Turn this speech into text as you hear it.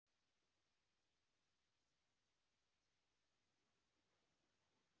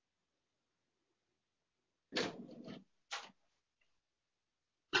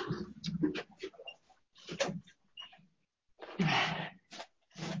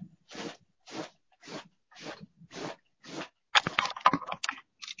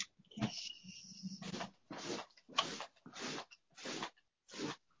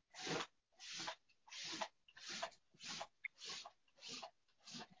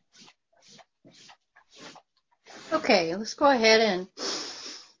Okay, let's go ahead and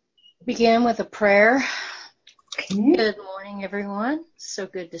begin with a prayer. Okay. Good morning, everyone. So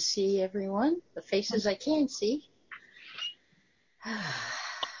good to see everyone, the faces I can see.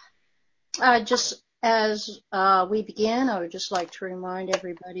 Just as we begin, I would just like to remind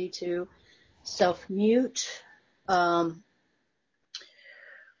everybody to self-mute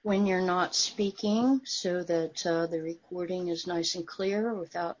when you're not speaking so that the recording is nice and clear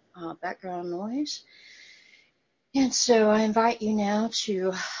without background noise. And so I invite you now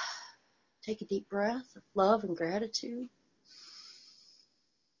to take a deep breath of love and gratitude.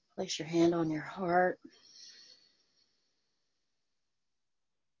 Place your hand on your heart.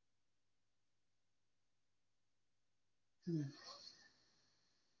 And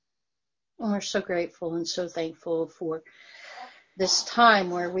we're so grateful and so thankful for this time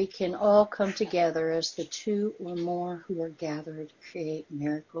where we can all come together as the two or more who are gathered to create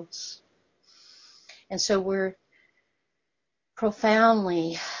miracles. And so we're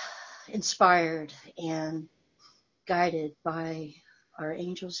profoundly inspired and guided by our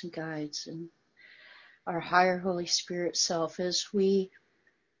angels and guides and our higher Holy Spirit self as we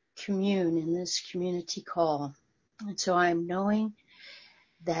commune in this community call. And so I'm knowing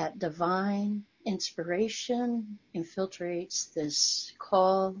that divine inspiration infiltrates this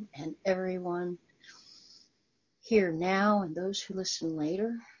call and everyone here now and those who listen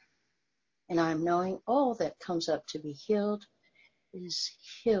later. And I'm knowing all that comes up to be healed is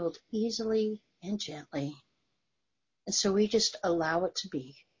healed easily and gently. And so we just allow it to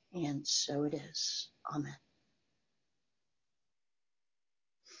be. And so it is. Amen.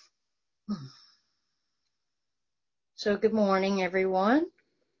 So good morning, everyone.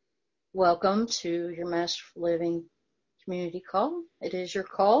 Welcome to your Masterful Living community call. It is your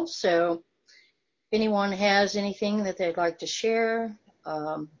call. So if anyone has anything that they'd like to share,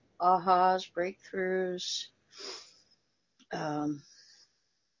 ahas, breakthroughs,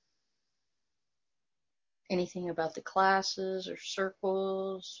 anything about the classes or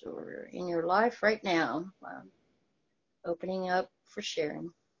circles or in your life right now, opening up for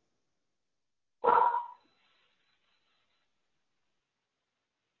sharing.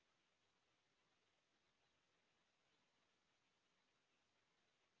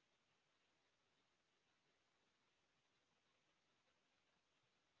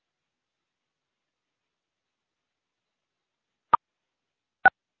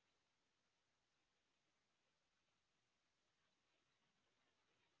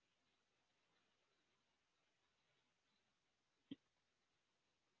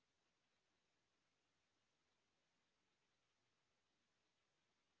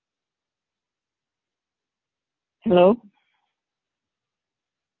 Hello?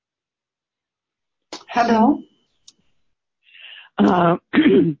 Hello.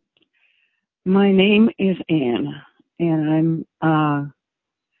 My name is Anne, and I'm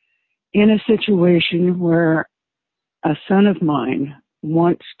in a situation where a son of mine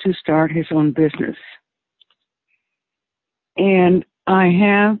wants to start his own business. And I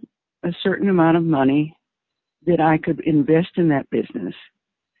have a certain amount of money that I could invest in that business.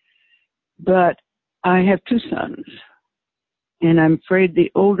 But I have two sons, and I'm afraid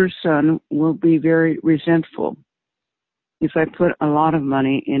the older son will be very resentful if I put a lot of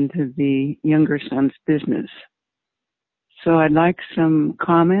money into the younger son's business. So I'd like some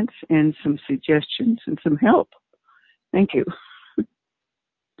comments and some suggestions and some help. Thank you.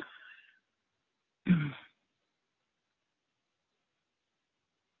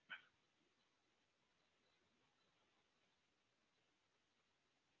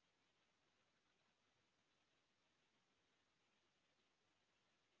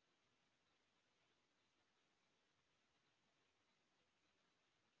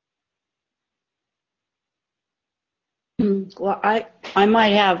 Well, I might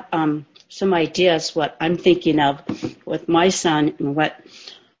have some ideas what I'm thinking of with my son and what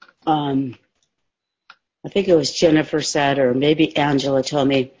I think it was Jennifer said, or maybe Angela told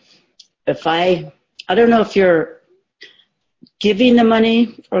me. If I don't know if you're giving the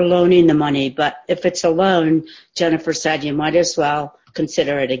money or loaning the money, but if it's a loan, Jennifer said you might as well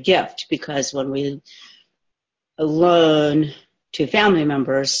consider it a gift, because when we loan to family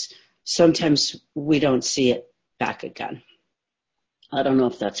members, sometimes we don't see it back again. I don't know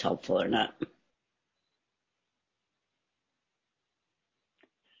if that's helpful or not.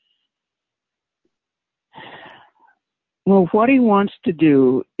 Well, what he wants to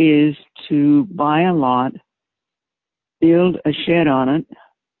do is to buy a lot, build a shed on it,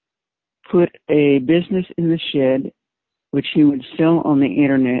 put a business in the shed, which he would sell on the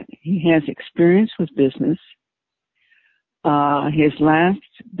internet. He has experience with business. His last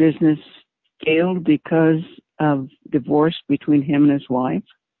business failed because of divorce between him and his wife.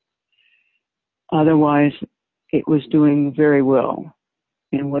 Otherwise, it was doing very well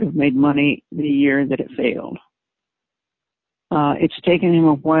and would have made money the year that it failed. It's taken him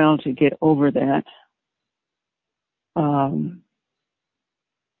a while to get over that.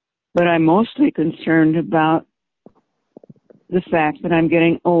 But I'm mostly concerned about the fact that I'm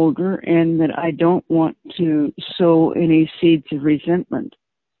getting older and that I don't want to sow any seeds of resentment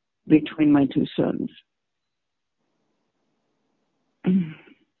between my two sons.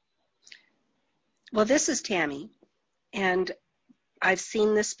 Well, this is Tammy, and I've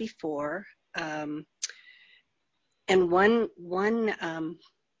seen this before. And one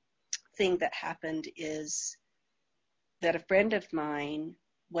thing that happened is that a friend of mine,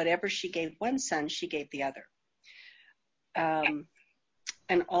 whatever she gave one son, she gave the other.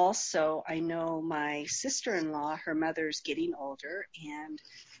 And also, I know my sister-in-law, her mother's getting older, and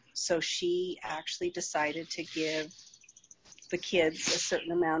so she actually decided to give the kids a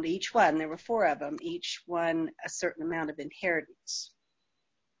certain amount, each one, there were 4 of them, each one a certain amount of inheritance.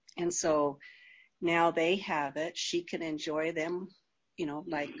 And so now they have it. She can enjoy them,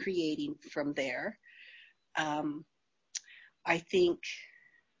 like creating from there. I think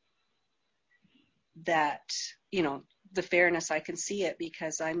that, the fairness, I can see it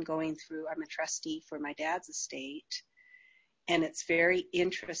because I'm a trustee for my dad's estate. And it's very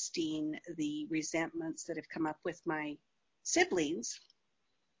interesting, the resentments that have come up with my siblings.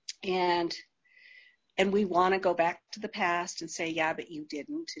 And we want to go back to the past and say, yeah, but you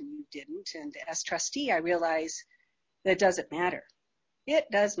didn't, and you didn't. And as trustee, I realize that it doesn't matter. It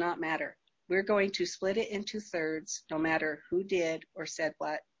does not matter. We're going to split it into thirds, no matter who did or said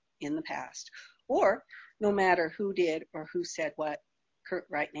what in the past, or no matter who did or who said what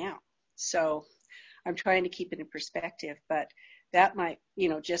right now. So I'm trying to keep it in perspective, but that might,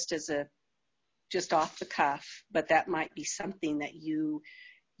 just off the cuff, but that might be something that you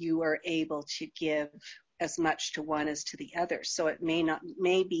are able to give as much to one as to the other. So it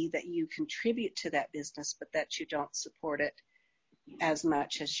may be that you contribute to that business, but that you don't support it as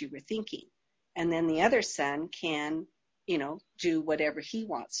much as you were thinking. And then the other son can, do whatever he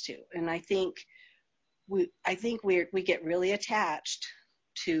wants to. And I think we get really attached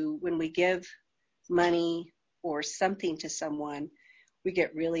to when we give money or something to someone, we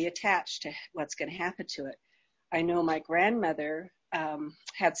get really attached to what's going to happen to it. I know my grandmother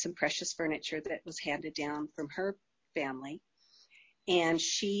had some precious furniture that was handed down from her family, and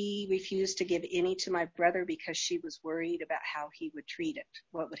she refused to give any to my brother because she was worried about how he would treat it,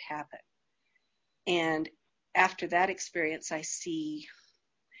 what would happen. And after that experience, I see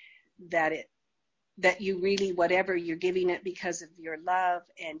that you really, whatever, you're giving it because of your love,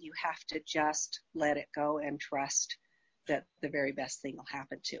 and you have to just let it go and trust that the very best thing will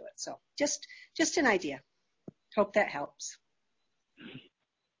happen to it. So just an idea. Hope that helps.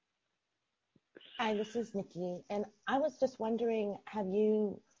 Hi, this is Nikki, and I was just wondering, have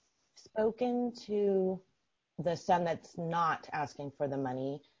you spoken to the son that's not asking for the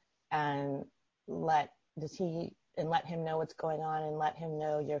money and let him know what's going on and let him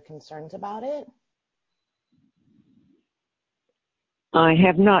know your concerns about it? I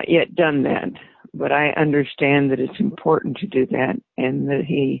have not yet done that, but I understand that it's important to do that and that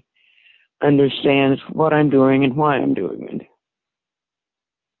he understands what I'm doing and why I'm doing it.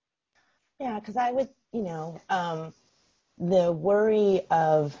 Yeah, because I would, the worry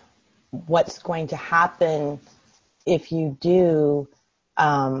of what's going to happen if you do,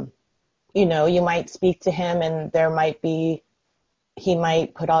 you might speak to him and he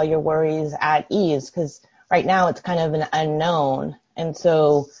might put all your worries at ease, because right now it's kind of an unknown. And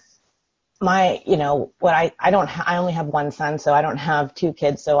so I only have one son, so I don't have 2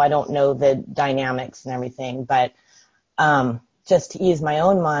 kids, so I don't know the dynamics and everything. But just to ease my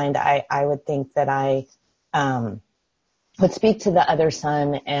own mind, I would think that I would speak to the other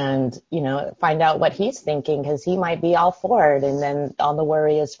son and, find out what he's thinking, because he might be all for it, and then all the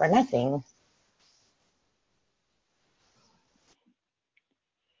worry is for nothing.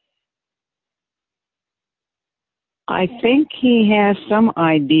 I think he has some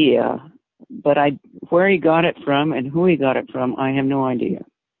idea, but where he got it from and who he got it from, I have no idea.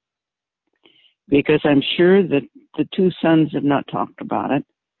 Because I'm sure that the 2 sons have not talked about it.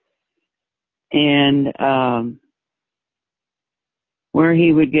 And where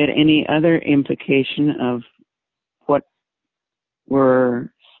he would get any other implication of what we're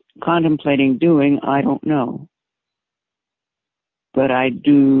contemplating doing, I don't know. But I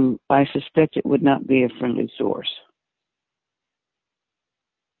suspect it would not be a friendly source.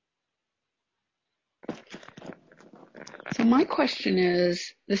 So my question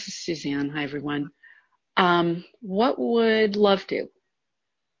is, this is Suzanne. Hi, everyone. What would love do?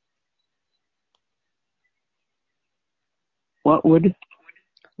 What would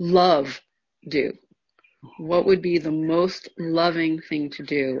Love do? What would be the most loving thing to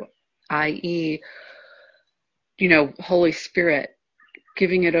do? I.e., Holy Spirit,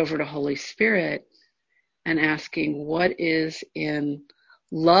 giving it over to Holy Spirit and asking what is in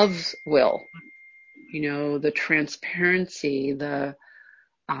love's will, the transparency, the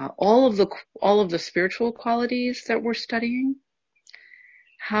all of the spiritual qualities that we're studying.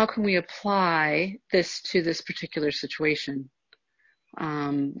 How can we apply this to this particular situation?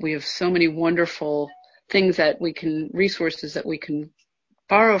 We have so many wonderful things resources that we can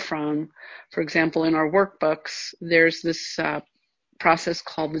borrow from. For example, in our workbooks, there's this process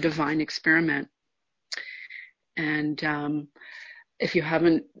called the divine experiment. And if you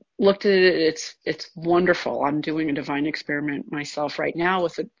haven't looked at it, it's wonderful. I'm doing a divine experiment myself right now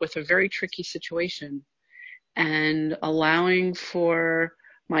with a very tricky situation, and allowing for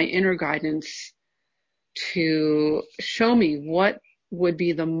my inner guidance to show me what would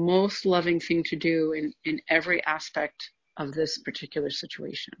be the most loving thing to do in every aspect of this particular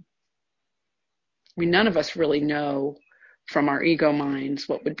situation. I mean, none of us really know from our ego minds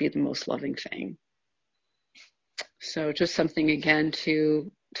what would be the most loving thing. So just something, again, to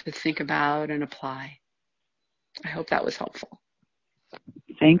think about and apply. I hope that was helpful.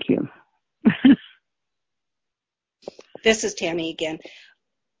 Thank you. This is Tammy again.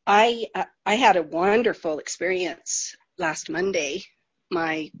 I had a wonderful experience last Monday.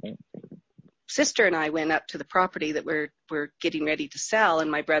 My sister and I went up to the property that we're getting ready to sell,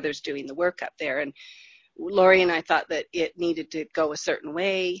 and my brother's doing the work up there. And Lori and I thought that it needed to go a certain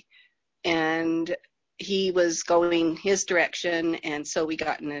way, and he was going his direction, and so we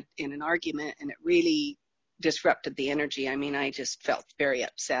got in an argument, and it really disrupted the energy. I mean, I just felt very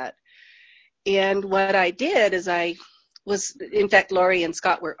upset. And what I did is in fact, Lori and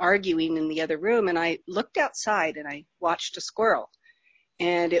Scott were arguing in the other room, and I looked outside and I watched a squirrel.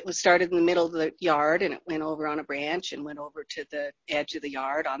 And it was started in the middle of the yard, and it went over on a branch and went over to the edge of the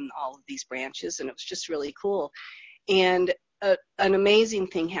yard on all of these branches, and it was just really cool. And an amazing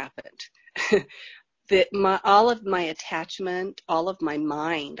thing happened. All of my attachment, all of my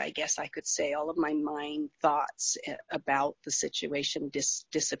mind, I guess I could say, all of my mind thoughts about the situation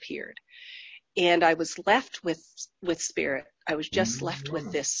disappeared. And I was left with spirit. I was just left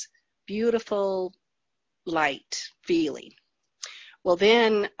with this beautiful light feeling. Well,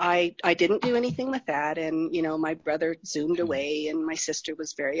 then I didn't do anything with that. And, my brother zoomed away, and my sister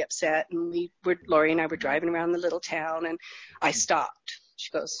was very upset. And Lori and I were driving around the little town, and I stopped. She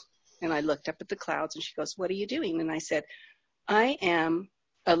goes, and I looked up at the clouds, and she goes, "What are you doing?" And I said, "I am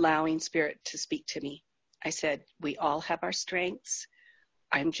allowing spirit to speak to me." I said, "We all have our strengths.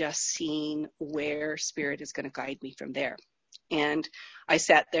 I'm just seeing where spirit is going to guide me from there." And I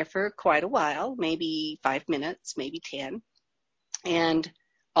sat there for quite a while, maybe 5 minutes, maybe 10. And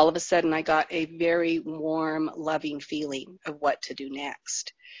all of a sudden I got a very warm, loving feeling of what to do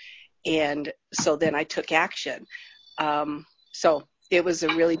next. And so then I took action. So it was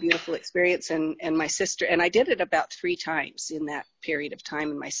a really beautiful experience. And my sister, and I did it about 3 times in that period of time.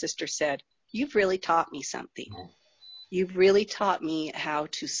 And my sister said, "You've really taught me something. You've really taught me how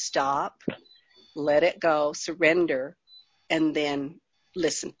to stop, let it go, surrender, and then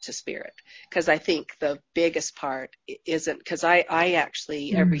listen to spirit." Because I think the biggest part isn't, because I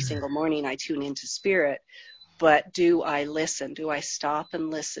actually every single morning I tune into spirit, but do I listen? Do I stop and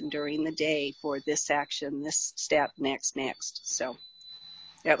listen during the day for this action, this step, next? So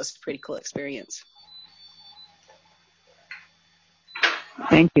that was a pretty cool experience.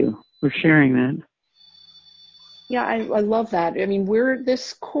 Thank you for sharing that. Yeah, I love that. I mean,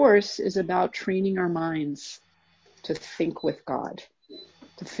 this course is about training our minds to think with God,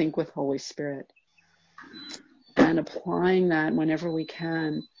 to think with Holy Spirit, and applying that whenever we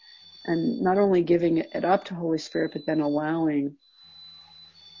can, and not only giving it up to Holy Spirit, but then allowing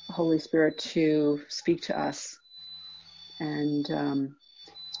Holy Spirit to speak to us. And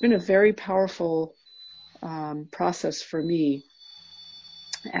it's been a very powerful process for me,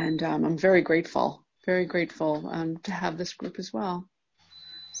 and I'm very grateful to have this group as well.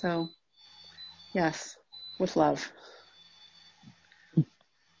 So, yes, with love.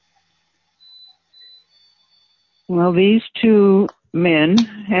 Well, these 2 men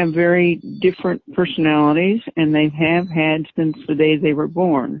have very different personalities, and they have had since the day they were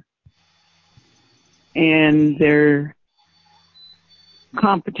born. And their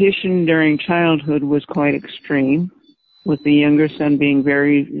competition during childhood was quite extreme, with the younger son being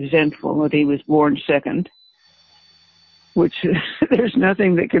very resentful that he was born second, which there's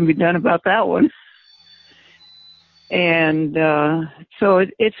nothing that can be done about that one. And so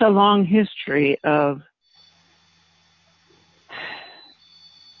it's a long history of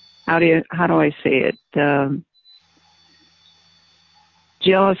how do I say it?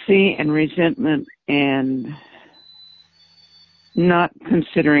 Jealousy and resentment, and not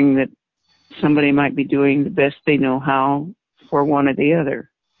considering that somebody might be doing the best they know how for one or the other.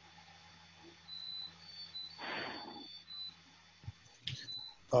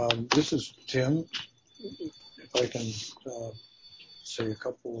 This is Tim. If I can say a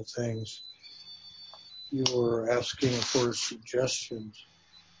couple of things. You were asking for suggestions,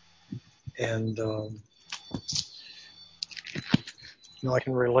 and I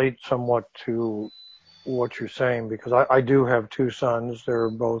can relate somewhat to what you're saying, because I do have two sons. They're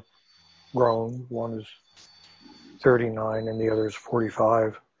both grown. One is 39 and the other is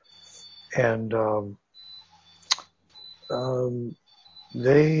 45. And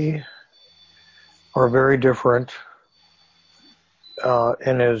they are very different.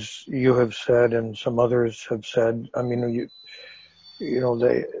 And as you have said, and some others have said, I mean,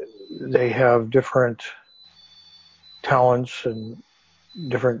 they have different talents and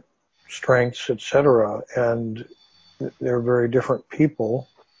different strengths, etc., and they're very different people.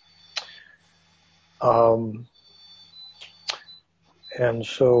 And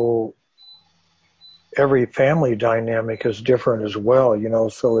so every family dynamic is different as well,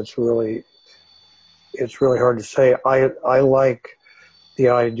 so it's really hard to say. I like the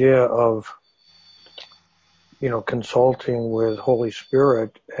idea of, consulting with Holy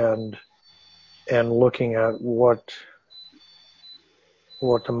Spirit and looking at what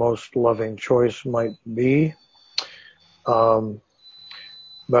the most loving choice might be.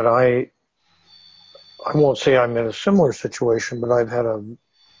 But I won't say I'm in a similar situation, but I've had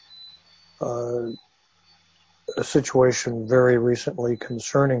a situation very recently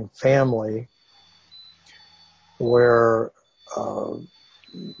concerning family where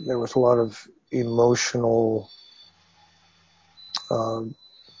there was a lot of emotional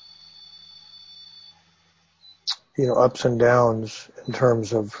ups and downs in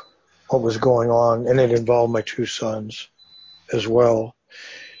terms of what was going on, and it involved my two sons as well.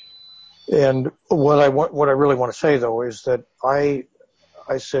 And what I really want to say, though, is that I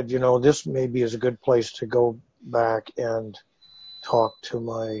said, this maybe is a good place to go back and talk to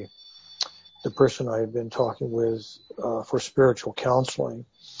the person I had been talking with for spiritual counseling.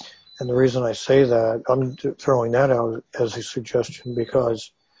 And the reason I say that, I'm throwing that out as a suggestion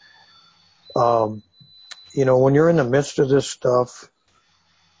because, when you're in the midst of this stuff,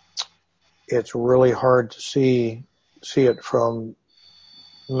 it's really hard to see it from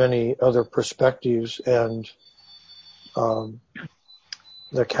many other perspectives. And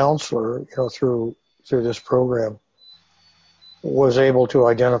the counselor, through this program, was able to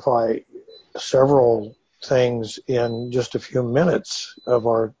identify several things in just a few minutes of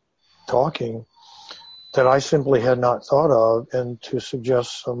our talking that I simply had not thought of, and to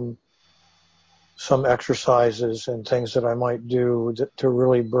suggest some exercises and things that I might do to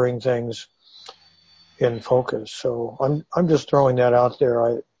really bring things in focus. So I'm just throwing that out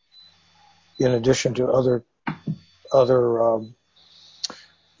there. In addition to other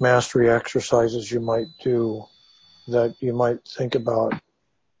mastery exercises you might do, that you might think about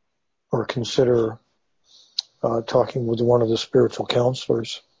or consider talking with one of the spiritual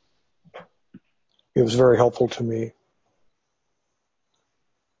counselors. It was very helpful to me.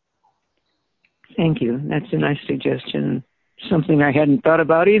 Thank you. That's a nice suggestion. Something I hadn't thought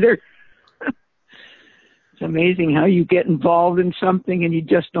about either. It's amazing how you get involved in something and you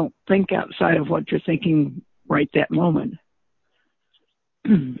just don't think outside of what you're thinking right that moment.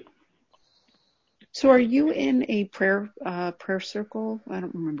 So are you in a prayer circle? I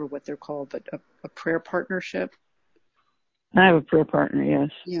don't remember what they're called, but a prayer partnership? I have a prayer partner, yes.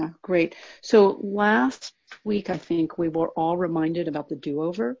 Yeah, great. So last week, I think we were all reminded about the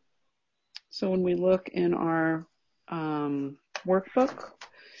do-over. So when we look in our workbook,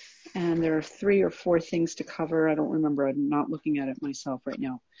 and there are 3 or 4 things to cover. I don't remember. I'm not looking at it myself right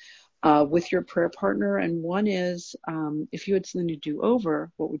now. With your prayer partner, and one is, if you had something to do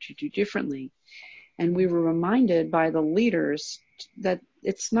over, what would you do differently? And we were reminded by the leaders that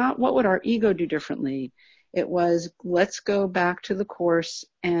it's not what would our ego do differently. It was, let's go back to the Course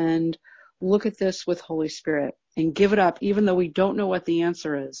and look at this with Holy Spirit and give it up, even though we don't know what the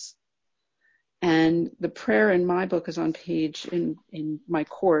answer is. And the prayer in my book is on page, in my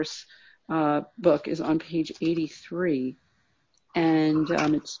Course book is on page 83. And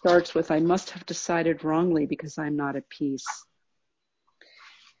it starts with, I must have decided wrongly because I'm not at peace.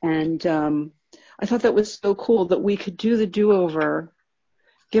 And I thought that was so cool that we could do the do-over,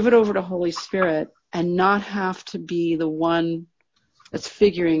 give it over to Holy Spirit, and not have to be the one that's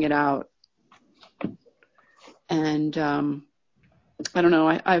figuring it out. And I don't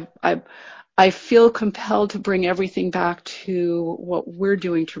know, I feel compelled to bring everything back to what we're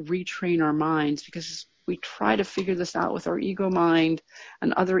doing to retrain our minds, because we try to figure this out with our ego mind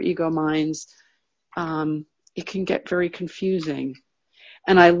and other ego minds. It can get very confusing.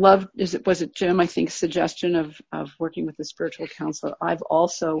 And I love, was it Jim, I think, suggestion of working with a spiritual counselor. I've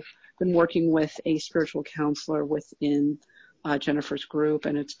also been working with a spiritual counselor within Jennifer's group,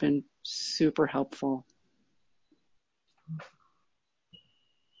 and it's been super helpful.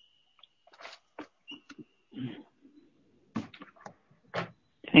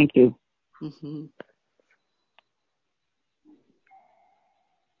 Thank you. Mm-hmm.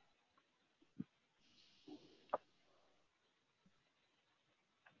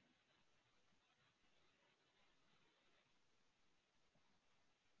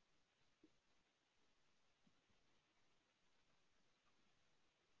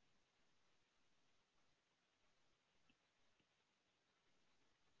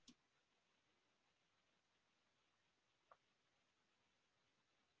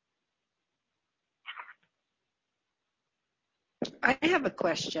 I have a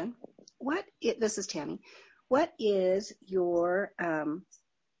question. This is Tammy. What is your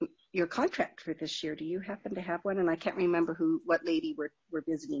contract for this year? Do you happen to have one? And I can't remember what lady we're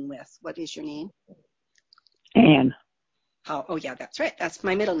visiting with. What is your name? Anne. Oh yeah, that's right. That's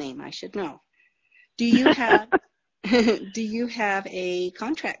my middle name. I should know. Do you have do you have a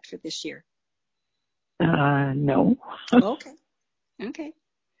contract for this year? No. Okay.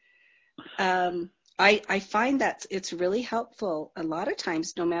 I find that it's really helpful. A lot of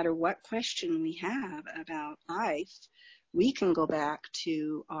times, no matter what question we have about life, we can go back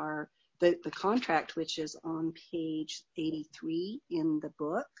to the contract, which is on page 83 in the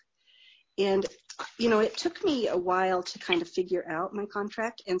book. And, it took me a while to kind of figure out my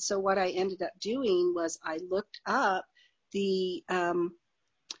contract. And so what I ended up doing was I looked up the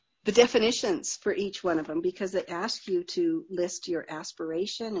definitions for each one of them, because it asks you to list your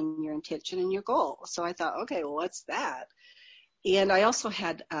aspiration and your intention and your goal. So I thought, okay, well, what's that? And I also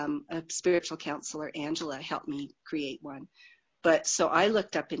had a spiritual counselor, Angela, help me create one. But so I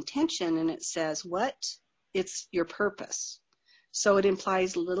looked up intention, and it says it's your purpose. So it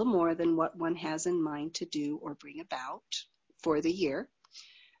implies a little more than what one has in mind to do or bring about for the year.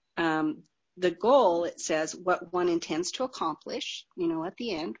 The goal, it says what one intends to accomplish, at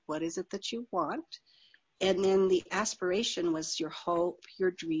the end, what is it that you want? And then the aspiration was your hope,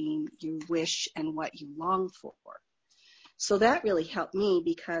 your dream, your wish, and what you long for. So that really helped me,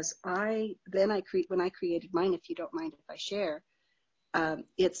 because when I created mine, if you don't mind if I share,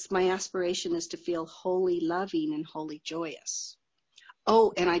 my aspiration is to feel wholly loving and wholly joyous.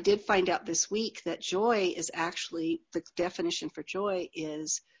 Oh, and I did find out this week that joy is actually, the definition for joy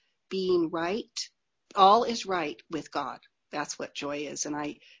is being right. All is right with God. That's what joy is. And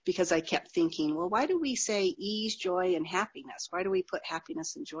because I kept thinking, well, why do we say ease, joy, and happiness? Why do we put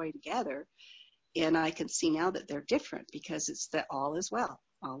happiness and joy together? And I can see now that they're different, because it's that all is well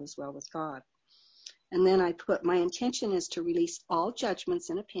with God. And then I put, my intention is to release all judgments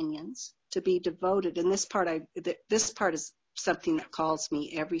and opinions, to be devoted. And this part is something that calls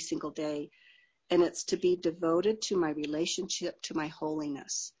me every single day. And it's to be devoted to my relationship to my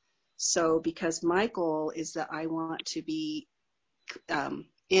holiness. So because my goal is that I want to be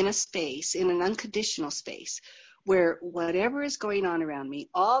in a space, in an unconditional space, where whatever is going on around me,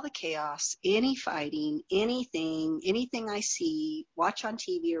 all the chaos, any fighting, anything I see, watch on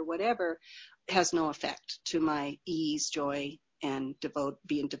TV or whatever, has no effect to my ease, joy, and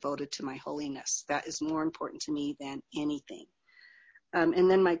being devoted to my holiness. That is more important to me than anything.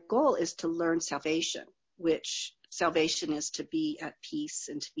 And then my goal is to learn salvation, which salvation is to be at peace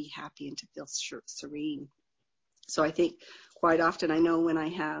and to be happy and to feel serene. So I think quite often, I know when I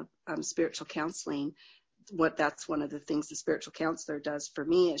have spiritual counseling, that's one of the things the spiritual counselor does for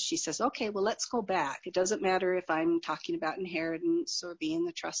me is she says, okay, well, let's go back. It doesn't matter if I'm talking about inheritance or being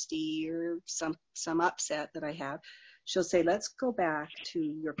the trustee or some upset that I have. She'll say, let's go back to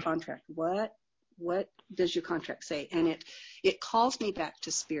your contract. What does your contract say? And it calls me back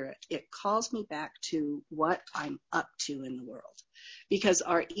to spirit. It calls me back to what I'm up to in the world. Because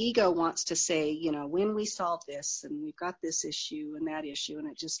our ego wants to say, when we solve this and we've got this issue and that issue, and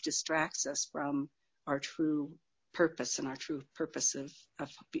it just distracts us from our true purpose and our true purpose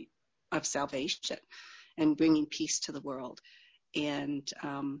of salvation and bringing peace to the world. And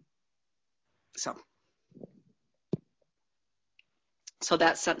so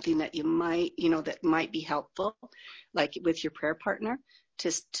that's something that you might, that might be helpful, like with your prayer partner,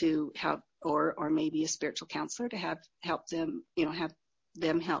 to help, or maybe a spiritual counselor to help them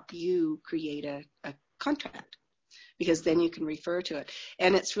help you create a contract, because then you can refer to it.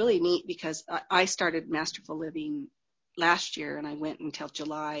 And it's really neat because I started Masterful Living last year, and I went until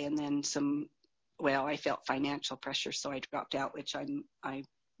July, and then I felt financial pressure, so I dropped out, which I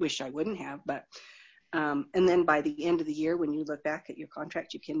wish I wouldn't have. But and then by the end of the year, when you look back at your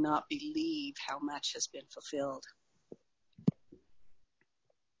contract, you cannot believe how much has been fulfilled.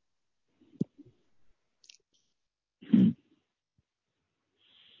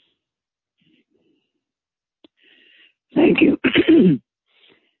 Thank you.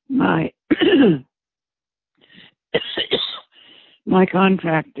 My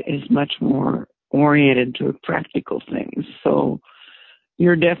contract is much more oriented to practical things, so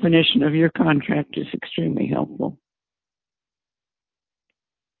your definition of your contract is extremely helpful.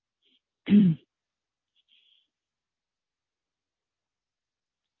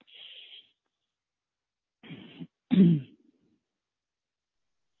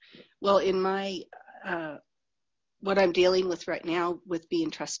 Well, in my what I'm dealing with right now with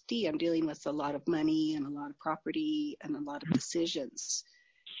being trustee, I'm dealing with a lot of money and a lot of property and a lot of decisions.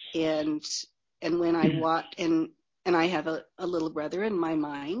 And when I walk, and I have a little brother, and my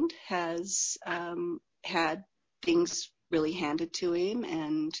mind has had things really handed to him.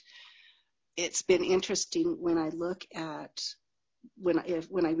 And it's been interesting when I look at when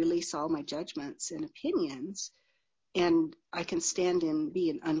I release all my judgments and opinions, and I can stand in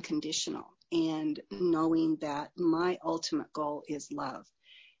being unconditional and knowing that my ultimate goal is love.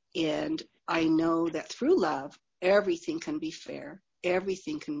 And I know that through love, everything can be fair,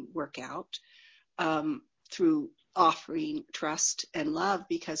 everything can work out through offering trust and love,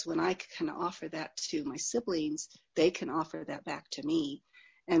 because when I can offer that to my siblings, they can offer that back to me.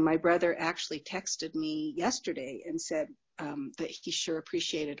 And my brother actually texted me yesterday and said that he sure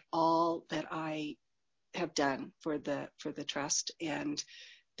appreciated all that I have done for the trust, and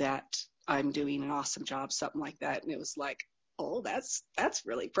that I'm doing an awesome job, something like that. And it was like, oh, that's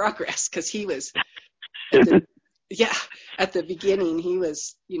really progress, because he was at the beginning, he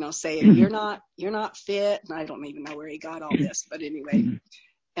was saying you're not fit, and I don't even know where he got all this, but anyway.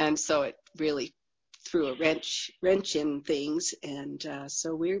 And so it really threw a wrench in things, and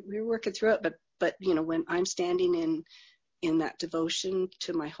so we're working through it. But when I'm standing in that devotion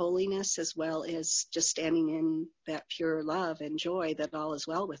to my holiness, as well as just standing in that pure love and joy that all is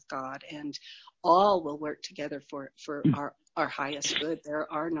well with God, and all will work together for our highest good.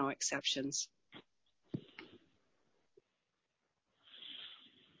 There are no exceptions.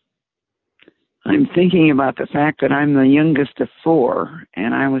 I'm thinking about the fact that I'm the youngest of 4,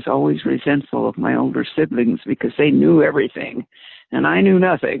 and I was always resentful of my older siblings because they knew everything, and I knew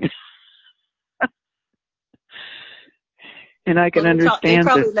nothing. And I can understand they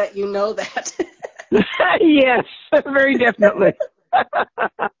probably let you know that. Yes, very definitely.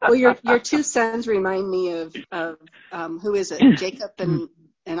 Well, your 2 sons remind me of who is it? Jacob and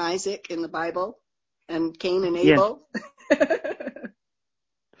Isaac in the Bible, and Cain and Abel.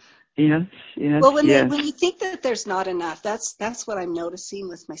 Yes. Well, when you think that there's not enough, that's what I'm noticing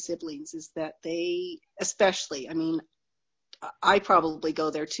with my siblings, is that they, especially, I mean, I probably go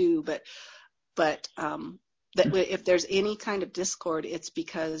there too, but that if there's any kind of discord, it's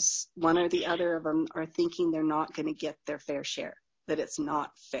because one or the other of them are thinking they're not going to get their fair share, that it's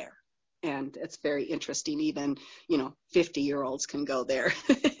not fair. And it's very interesting. Even 50-year-olds can go there.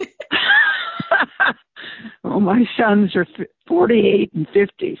 Well, my sons are 48 and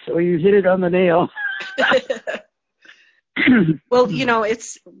 50, so you hit it on the nail. Well,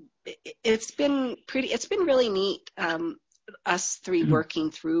 it's been really neat, us 3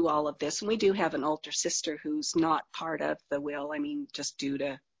 working through all of this. And we do have an older sister who's not part of the will, I mean, just due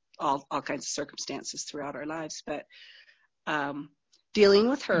to all kinds of circumstances throughout our lives. But dealing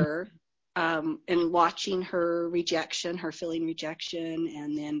with her, and watching her rejection, her feeling rejection,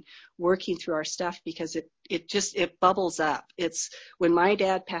 and then working through our stuff, because it bubbles up. It's when my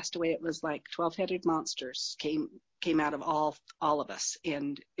dad passed away, it was like 12-headed monsters came out of all of us,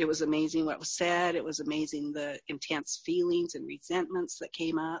 and it was amazing what was said. It was amazing the intense feelings and resentments that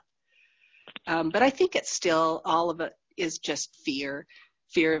came up. But I think it's still, all of it is just fear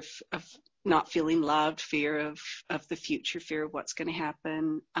of not feeling loved, fear of the future, fear of what's going to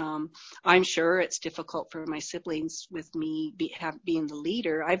happen. I'm sure it's difficult for my siblings with me being the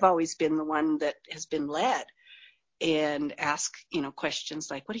leader. I've always been the one that has been led and ask,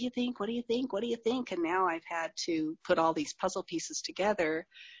 questions like, what do you think? What do you think? What do you think? And now I've had to put all these puzzle pieces together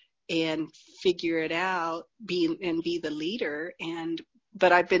and figure it out, be the leader. And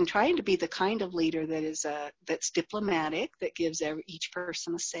but I've been trying to be the kind of leader that is that's diplomatic, that gives each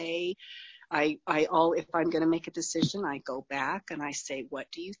person a say. If I'm going to make a decision, I go back and I say, what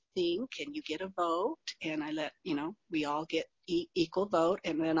do you think? And you get a vote, and I let, we all get equal vote,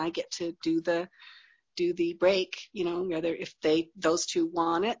 and then I get to do the break, whether if those two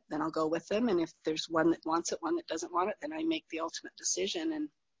want it, then I'll go with them. And if there's one that wants it, one that doesn't want it, then I make the ultimate decision. And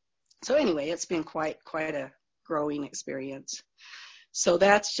so anyway, it's been quite a growing experience. So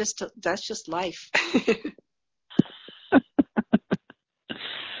that's just life.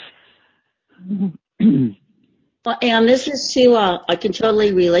 Well, and this is too, I can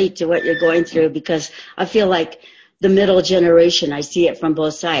totally relate to what you're going through, because I feel like the middle generation, I see it from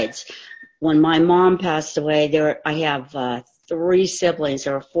both sides. When my mom passed away, I have 3 siblings.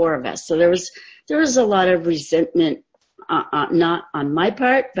 There were 4 of us. So there was a lot of resentment, not on my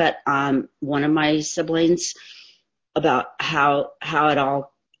part, but on one of my siblings, about how it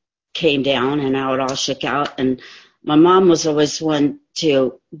all came down and how it all shook out. And my mom was always one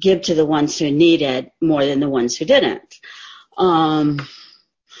to give to the ones who needed more than the ones who didn't. And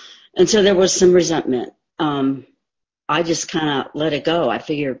so there was some resentment. I just kind of let it go. I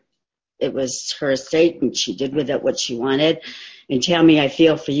figured it was her estate and she did with it what she wanted. And Tammy, I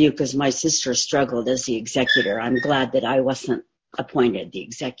feel for you, because my sister struggled as the executor. I'm glad that I wasn't appointed the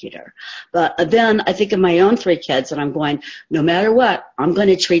executor. But then I think of my own 3 kids, and I'm going, no matter what, I'm going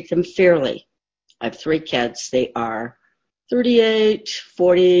to treat them fairly. I have 3 kids. They are 38,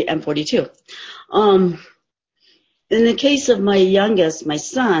 40, and 42. In the case of my youngest, my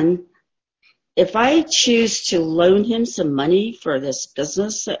son, if I choose to loan him some money for this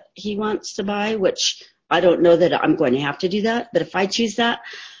business that he wants to buy, which I don't know that I'm going to have to do that, but if I choose that,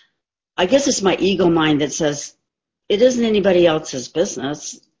 I guess it's my ego mind that says it isn't anybody else's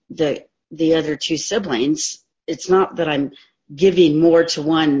business, the other 2 siblings. It's not that I'm giving more to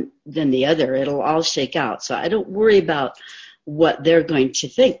one than the other. It'll all shake out. So I don't worry about what they're going to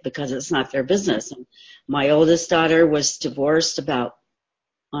think, because it's not their business. And my oldest daughter was divorced about,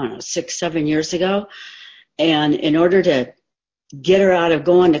 6, 7 years ago. And in order to get her out of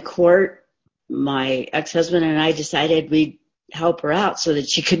going to court, my ex-husband and I decided we'd help her out so that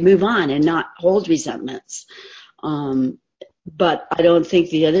she could move on and not hold resentments. But I don't think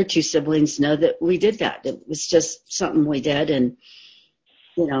the other 2 siblings know that we did that. It was just something we did. And,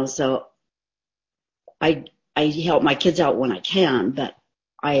 so I help my kids out when I can, but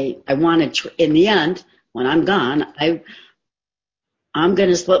I want to, in the end, when I'm gone, I'm going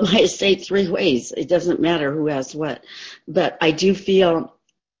to split my estate 3 ways. It doesn't matter who has what. But I do feel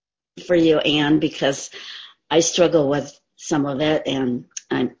for you, Anne, because I struggle with some of it, and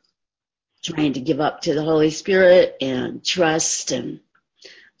I'm trying to give up to the Holy Spirit and trust. And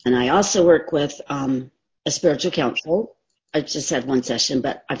I also work with a spiritual counselor. I just had 1 session,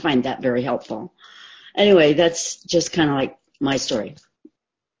 but I find that very helpful. Anyway, that's just kind of like my story.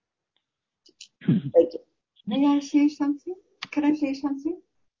 Thank you. May I say something? Can I say something?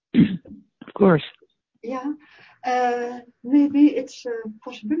 Of course. Yeah. Maybe it's a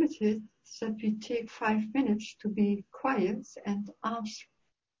possibility that we take 5 minutes to be quiet and ask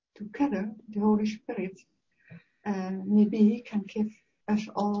together the Holy Spirit. Maybe He can give us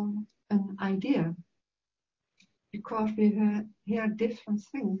all an idea, because we hear different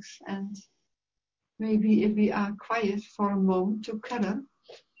things, and maybe if we are quiet for a moment together,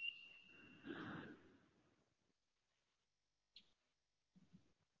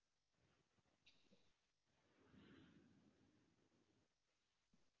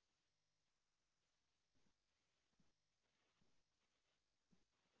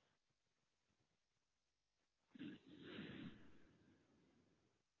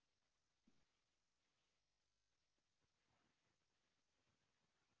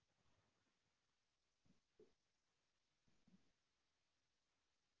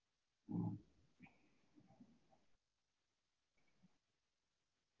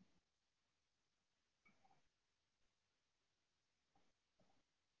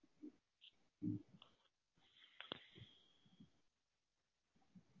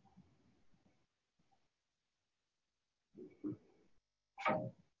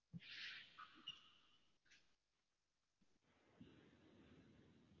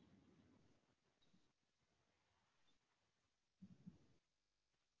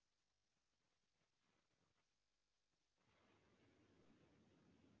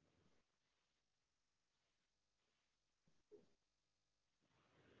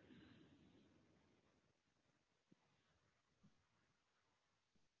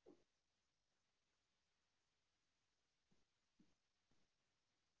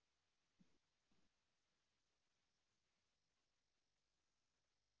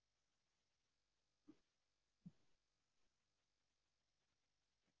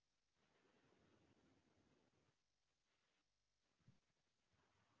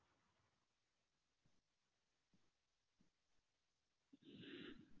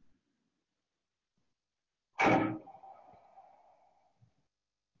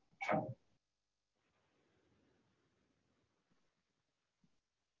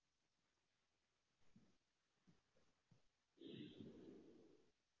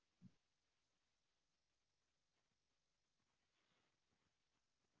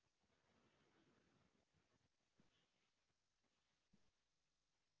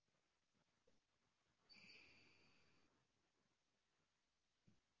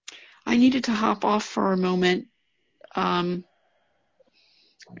 I needed to hop off for a moment. And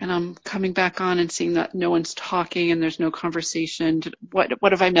I'm coming back on and seeing that no one's talking and there's no conversation. What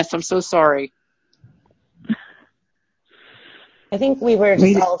have I missed? I'm so sorry. I think we were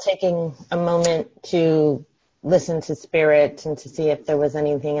just all taking a moment to listen to Spirit and to see if there was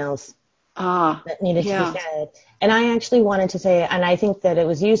anything else that needed to be said. And I actually wanted to say, and I think that it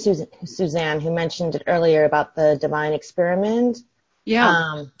was you, Suzanne, who mentioned it earlier about the divine experiment.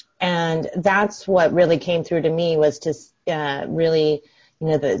 Yeah. And that's what really came through to me, was to really,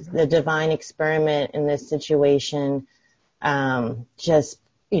 the divine experiment in this situation, just,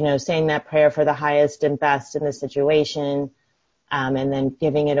 saying that prayer for the highest and best in this situation, and then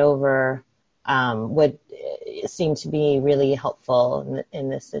giving it over, would seem to be really helpful in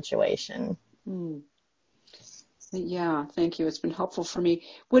this situation. Yeah, thank you. It's been helpful for me.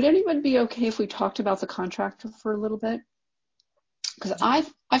 Would anyone be okay if we talked about the contract for a little bit? Because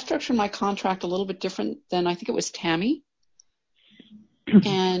I've structured my contract a little bit different than I think it was Tammy.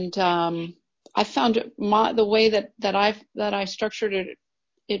 And I found the way that I structured it,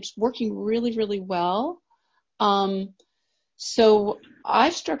 it's working really, really well. So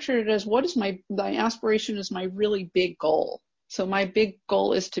I've structured it as, what is my aspiration is my really big goal. So my big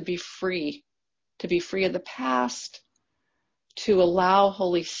goal is to be free of the past, to allow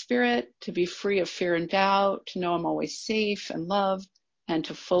Holy Spirit to be free of fear and doubt, to know I'm always safe and loved, and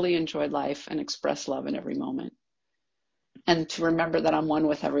to fully enjoy life and express love in every moment. And to remember that I'm one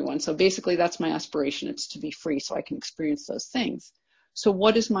with everyone. So basically that's my aspiration. It's to be free so I can experience those things. So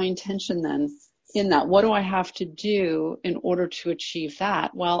what is my intention then in that? What do I have to do in order to achieve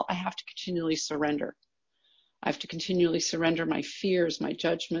that? Well, I have to continually surrender. I have to continually surrender my fears, my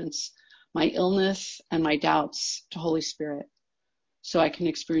judgments, my illness, and my doubts to Holy Spirit, so I can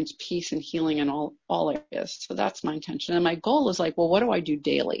experience peace and healing in all areas. So that's my intention. And my goal is like, well, what do I do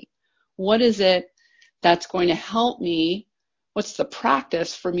daily? What is it that's going to help me? What's the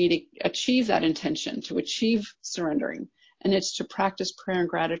practice for me to achieve that intention, to achieve surrendering? And it's to practice prayer and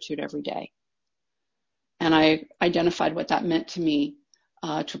gratitude every day. And I identified what that meant to me,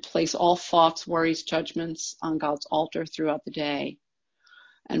 to place all thoughts, worries, judgments on God's altar throughout the day.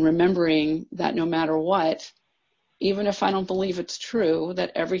 And remembering that no matter what, even if I don't believe it's true,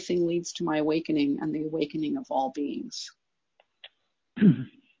 that everything leads to my awakening and the awakening of all beings.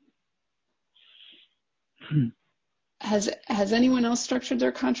 Has anyone else structured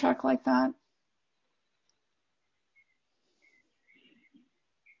their contract like that?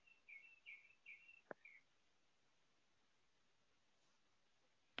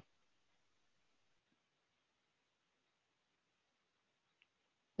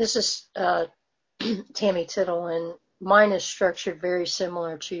 This is Tammy Tittle, and mine is structured very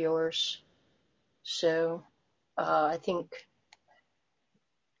similar to yours. So I think,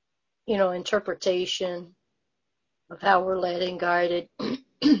 interpretation of how we're led and guided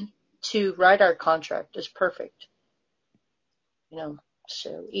to write our contract is perfect.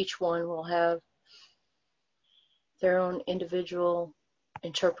 So each one will have their own individual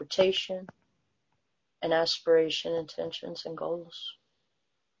interpretation and aspiration, intentions, and goals.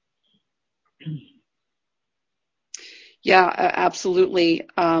 Yeah, absolutely.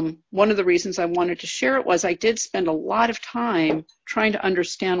 One of the reasons I wanted to share it was I did spend a lot of time trying to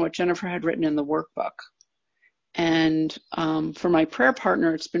understand what Jennifer had written in the workbook. And for my prayer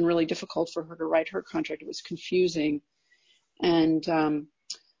partner, it's been really difficult for her to write her contract. It was confusing. And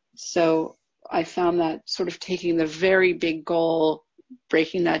so I found that sort of taking the very big goal,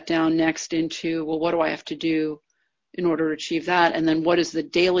 breaking that down next into, well, what do I have to do in order to achieve that? And then what is the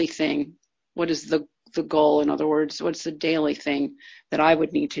daily thing? What is the goal? In other words, what's the daily thing that I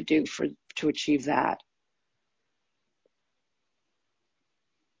would need to do to achieve that?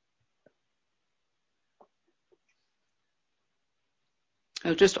 I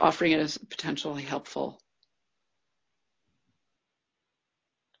was just offering it as potentially helpful.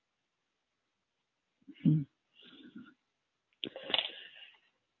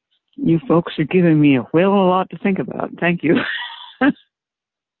 You folks are giving me a lot to think about. Thank you.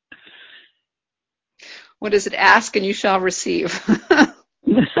 What is it? Ask and you shall receive.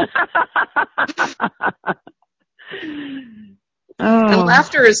 And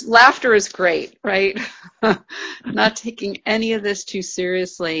laughter is great, right? Not taking any of this too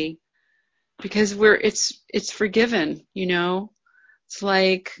seriously, because it's forgiven, It's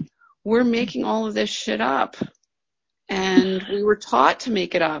like we're making all of this shit up. And we were taught to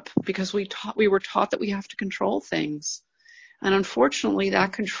make it up because we were taught that we have to control things. And unfortunately,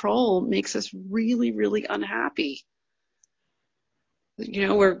 that control makes us really, really unhappy.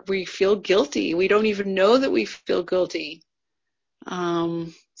 We feel guilty. We don't even know that we feel guilty.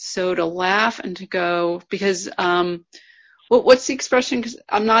 So to laugh and to go, because what's the expression? Because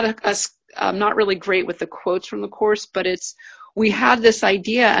I'm not really great with the quotes from the Course, but it's, we had this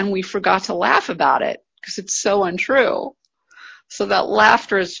idea and we forgot to laugh about it because it's so untrue. So that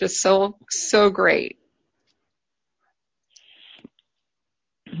laughter is just so great.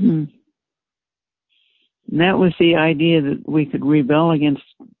 Hmm. That was the idea that we could rebel against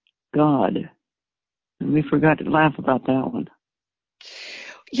God. And we forgot to laugh about that one.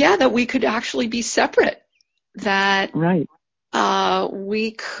 Yeah, that we could actually be separate. That right.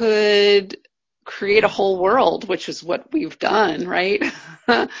 We could create a whole world, which is what we've done, right?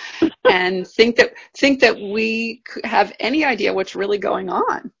 And think that we have any idea what's really going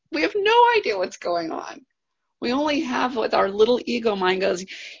on. We have no idea what's going on. We only have what our little ego mind goes,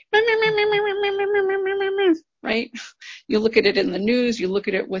 right? You look at it in the news, you look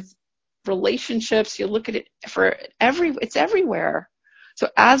at it with relationships, you look at it it's everywhere. So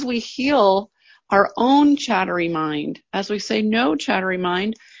as we heal our own chattery mind, as we say no chattery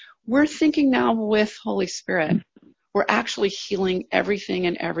mind, we're thinking now with Holy Spirit. We're actually healing everything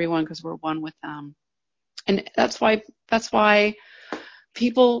and everyone because we're one with them. And that's why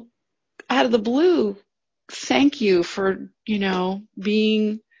people out of the blue thank you for,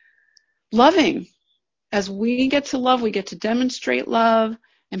 being loving. As we get to love, we get to demonstrate love,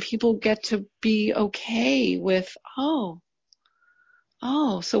 and people get to be okay with,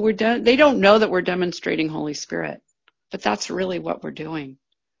 so they don't know that we're demonstrating Holy Spirit, but that's really what we're doing.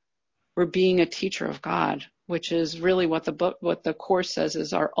 We're being a teacher of God, which is really what the Course says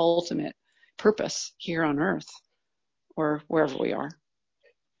is our ultimate purpose here on earth or wherever we are.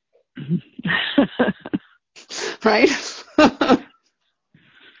 Right?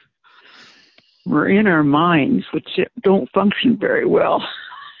 We're in our minds, which don't function very well.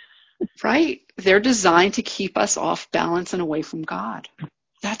 Right. They're designed to keep us off balance and away from God.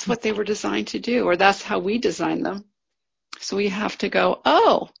 That's what they were designed to do, or that's how we designed them. So we have to go,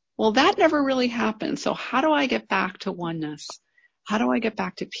 well, that never really happened. So how do I get back to oneness? How do I get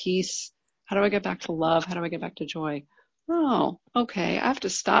back to peace? How do I get back to love? How do I get back to joy? Oh, okay. I have to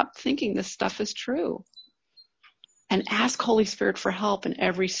stop thinking this stuff is true and ask Holy Spirit for help in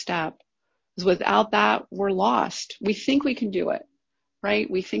every step. Because without that, we're lost. We think we can do it, right?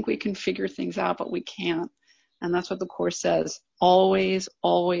 We think we can figure things out, but we can't. And that's what the Course says. Always,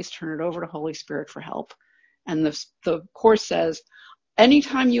 always turn it over to Holy Spirit for help. And the Course says,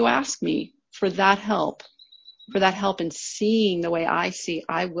 anytime you ask me for that help in seeing the way I see,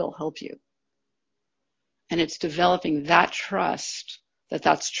 I will help you. And it's developing that trust that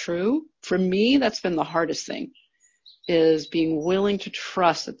that's true. For me, that's been the hardest thing, is being willing to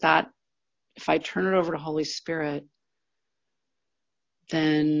trust that if I turn it over to Holy Spirit,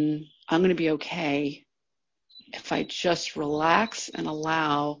 then I'm going to be okay if I just relax and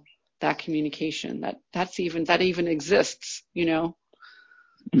allow that communication that even exists,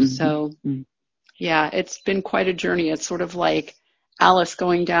 Mm-hmm. So, yeah, it's been quite a journey. It's sort of like Alice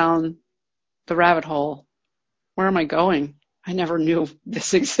going down the rabbit hole. Where am I going? I never knew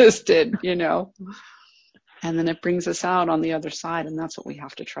this existed, And then it brings us out on the other side, and that's what we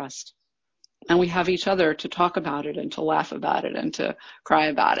have to trust. And we have each other to talk about it and to laugh about it and to cry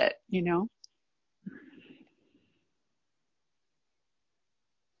about it,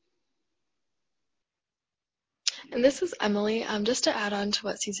 And this is Emily. Just to add on to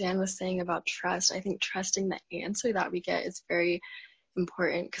what Suzanne was saying about trust, I think trusting the answer that we get is very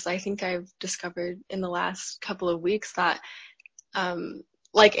important, because I think I've discovered in the last couple of weeks that,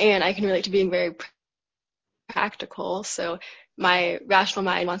 like Anne, I can relate to being very practical. So my rational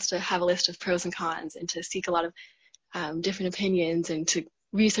mind wants to have a list of pros and cons and to seek a lot of different opinions and to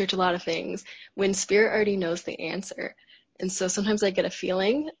research a lot of things when Spirit already knows the answer. And so sometimes I get a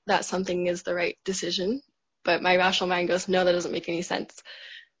feeling that something is the right decision, but my rational mind goes, no, that doesn't make any sense.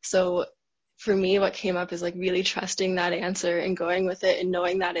 So for me, what came up is like really trusting that answer and going with it and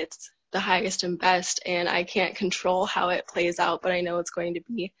knowing that it's the highest and best, and I can't control how it plays out, but I know it's going to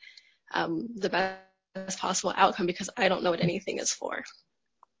be the best possible outcome because I don't know what anything is for.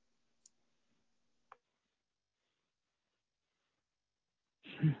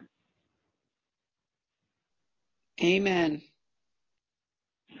 Amen.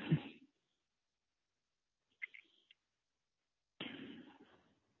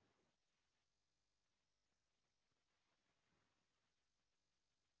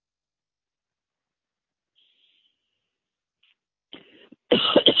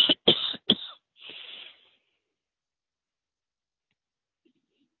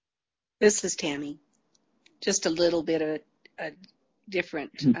 This is Tammy. Just a little bit of a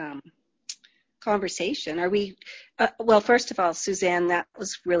different conversation. Are we? Well, first of all, Suzanne, that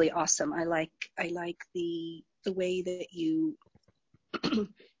was really awesome. I like the way that you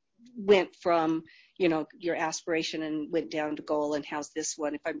went from, your aspiration and went down to goal, and how's this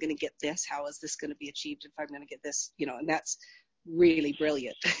one? If I'm going to get this, how is this going to be achieved? If I'm going to get this, and that's really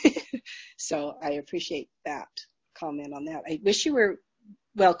brilliant. So I appreciate that comment on that. I wish you were,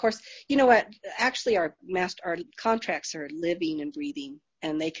 well, of course, you know what? Actually, our contracts are living and breathing,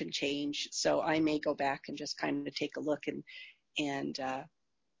 and they can change. So I may go back and just kind of take a look and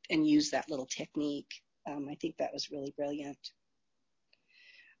use that little technique. I think that was really brilliant.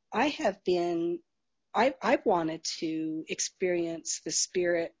 I've wanted to experience the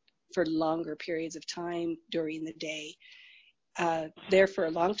Spirit for longer periods of time during the day. There for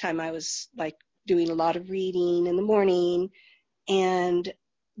a long time, I was like doing a lot of reading in the morning,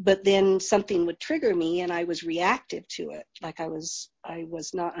 but then something would trigger me, and I was reactive to it. Like I was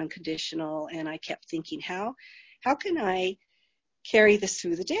not unconditional, and I kept thinking, how can I carry this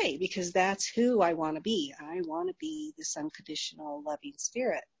through the day? Because that's who I want to be. I want to be this unconditional, loving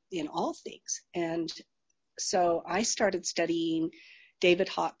Spirit in all things. And so I started studying David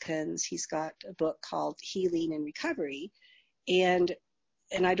Hawkins. He's got a book called Healing and Recovery. And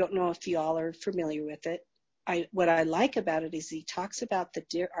I don't know if you all are familiar with it. What I like about it is he talks about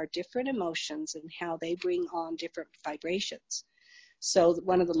our different emotions and how they bring on different vibrations. So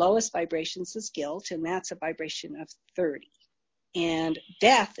one of the lowest vibrations is guilt, and that's a vibration of 30. And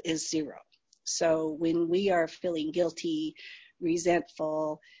death is 0. So when we are feeling guilty,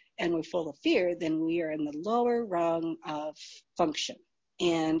 resentful, and we're full of fear, then we are in the lower rung of function.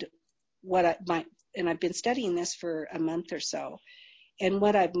 And I've been studying this for a month or so. And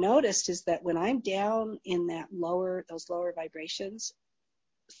what I've noticed is that when I'm down in those lower vibrations,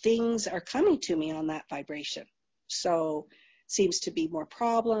 things are coming to me on that vibration. So seems to be more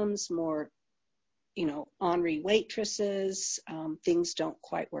problems, more, ornery waitresses, things don't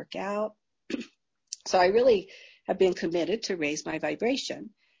quite work out. So I really have been committed to raise my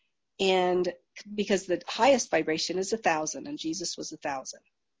vibration. And because the highest vibration is 1,000, and Jesus was 1,000.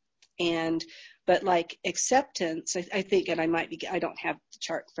 But like acceptance, I think, and I don't have the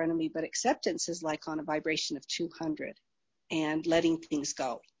chart in front of me, but acceptance is like on a vibration of 200, and letting things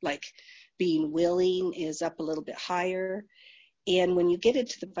go. Like being willing is up a little bit higher. And when you get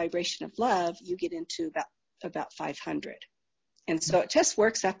into the vibration of love, you get into about 500. And so it just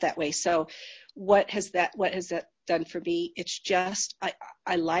works out that way. So what has that done for me? It's just,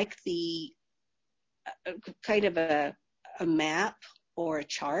 I like the kind of a map or a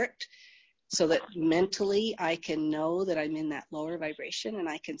chart, so that mentally I can know that I'm in that lower vibration, and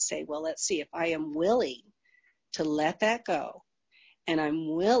I can say, well, let's see, if I am willing to let that go and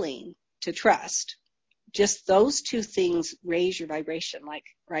I'm willing to trust, just those two things raise your vibration, like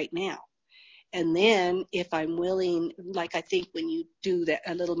right now. And then if I'm willing, like I think when you do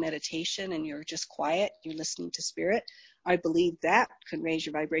a little meditation and you're just quiet, you're listening to Spirit, I believe that can raise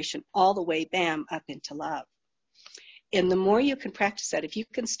your vibration all the way, bam, up into love. And the more you can practice that, if you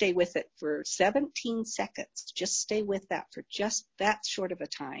can stay with it for 17 seconds, just stay with that for just that short of a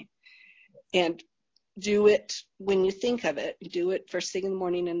time. And do it when you think of it. Do it first thing in the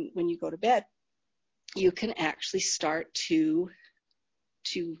morning, and when you go to bed, you can actually start to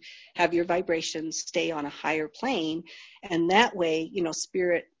have your vibrations stay on a higher plane. And that way,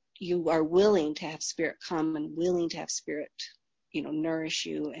 Spirit, you are willing to have Spirit come, and willing to have Spirit, nourish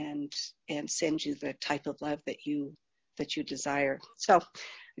you and send you the type of love that you desire. So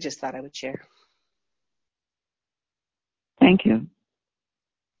I just thought I would share. Thank you.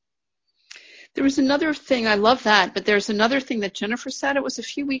 There was another thing, I love that, but there's another thing that Jennifer said. It was a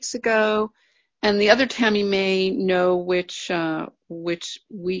few weeks ago, and the other Tammy may know which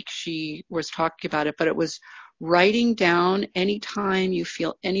week she was talking about it, but it was writing down any time you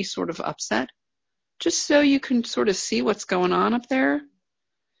feel any sort of upset, just so you can sort of see what's going on up there.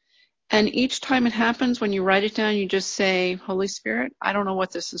 And each time it happens, when you write it down, you just say, Holy Spirit, I don't know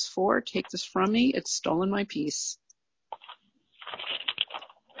what this is for. Take this from me. It's stolen my peace.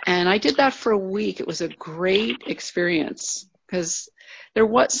 And I did that for a week. It was a great experience, because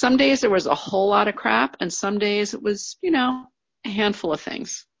some days there was a whole lot of crap, and some days it was, a handful of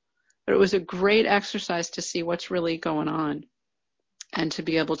things. But it was a great exercise to see what's really going on, and to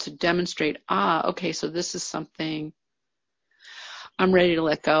be able to demonstrate, okay, so this is something I'm ready to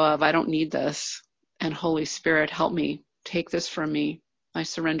let go of. I don't need this. And Holy Spirit, help me. Take this from me. I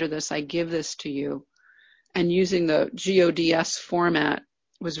surrender this. I give this to you. And using the GODS format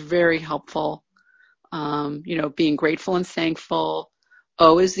was very helpful. Being grateful and thankful.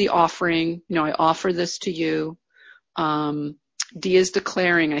 O is the offering. I offer this to you. D is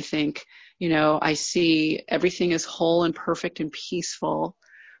declaring, I think. I see everything is whole and perfect and peaceful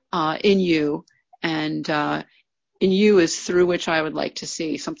in you, and in you is through which I would like to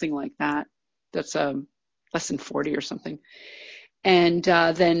see, something like that. That's lesson 40 or something. And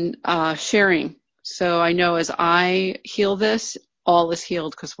then sharing. So I know as I heal this, all is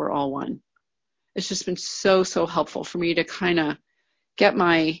healed because we're all one. It's just been so, so helpful for me to kind of get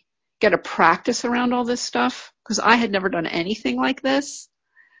a practice around all this stuff, because I had never done anything like this.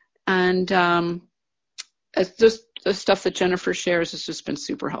 And it's just the stuff that Jennifer shares has just been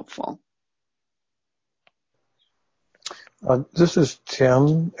super helpful. This is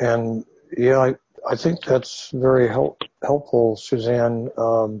Tim, and yeah, I think that's very helpful, Suzanne.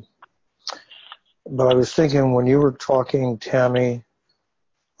 But I was thinking when you were talking, Tammy,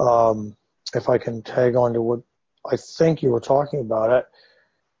 if I can tag on to what I think you were talking about it,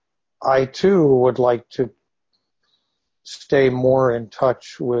 I too would like to stay more in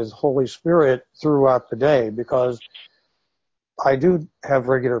touch with Holy Spirit throughout the day, because I do have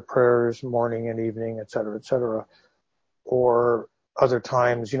regular prayers morning and evening, et cetera, or other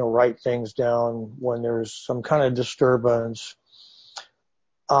times, write things down when there's some kind of disturbance.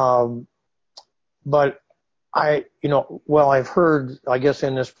 But I've heard, I guess,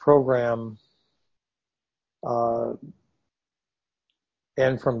 in this program, and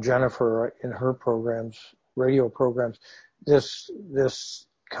from Jennifer in her programs, radio programs, this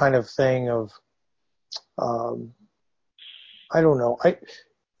kind of thing of, I don't know.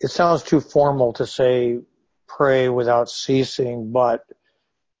 It sounds too formal to say pray without ceasing, but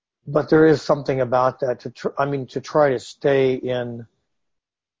there is something about that to try to stay in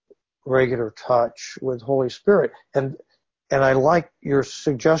regular touch with Holy Spirit. And I like your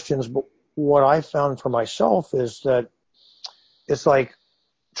suggestions, but what I found for myself is that it's like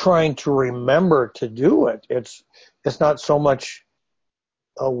trying to remember to do it. It's not so much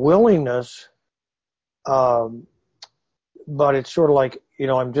a willingness, but it's sort of like,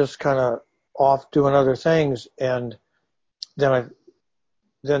 I'm just kind of off doing other things, and then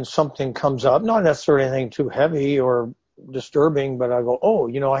something comes up, not necessarily anything too heavy or disturbing, but I go, oh,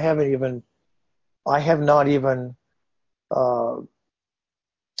 I have not even, the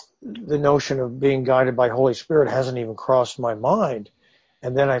notion of being guided by Holy Spirit hasn't even crossed my mind.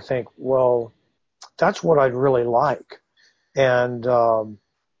 And then I think, well, that's what I'd really like. And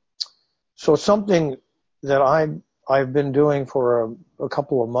so something that I've been doing for a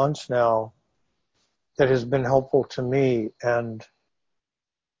couple of months now that has been helpful to me, and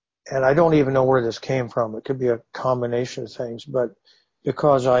I don't even know where this came from. It could be a combination of things, but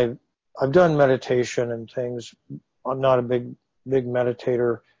because I've done meditation and things, I'm not a big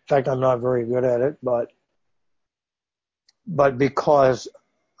meditator. In fact, I'm not very good at it, but because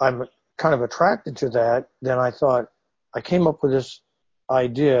I'm kind of attracted to that, then I thought, I came up with this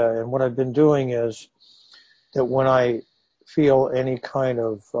idea, and what I've been doing is that when I feel any kind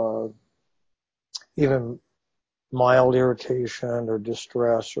of even mild irritation or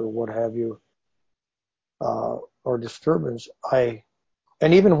distress or what have you, or disturbance, and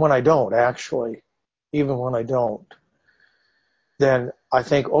even when I don't, then I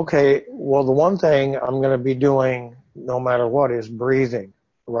think, okay, well, the one thing I'm going to be doing no matter what is breathing,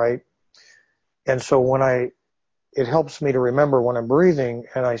 right? And so it helps me to remember when I'm breathing,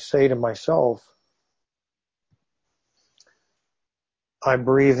 and I say to myself, I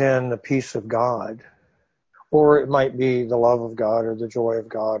breathe in the peace of God, or it might be the love of God or the joy of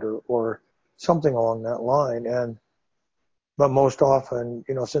God, or something along that line. But most often,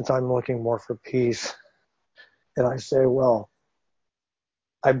 since I'm looking more for peace, and I say, well,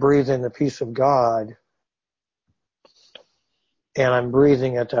 I breathe in the peace of God, and I'm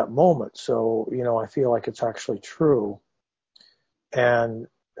breathing at that moment. So, I feel like it's actually true. And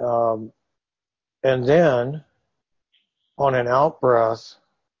then on an out breath,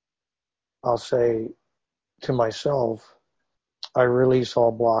 I'll say to myself, I release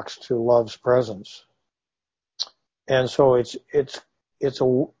all blocks to love's presence. And so it's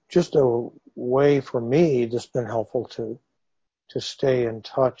just a way for me that's been helpful to stay in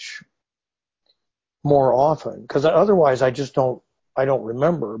touch more often, because otherwise I don't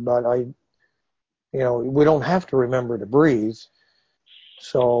remember. But we don't have to remember to breathe,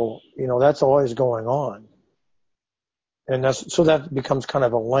 so that's always going on, and that becomes kind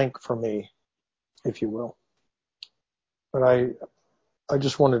of a link for me, if you will. But I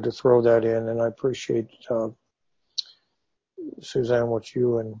just wanted to throw that in, and I appreciate Suzanne, what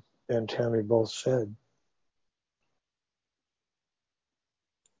you and Tammy both said.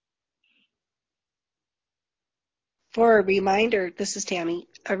 For a reminder, this is Tammy,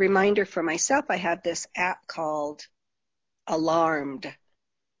 a reminder for myself, I have this app called Alarmed.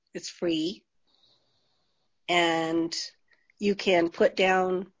 It's free. And you can put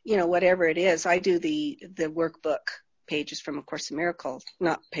down, whatever it is. I do the workbook pages from A Course in Miracles,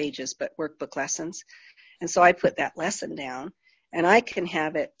 not pages, but workbook lessons. And so I put that lesson down, and I can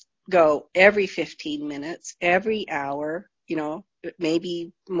have it go every 15 minutes, every hour,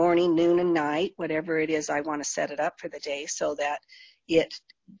 maybe morning, noon, and night, whatever it is I want to set it up for the day, so that it,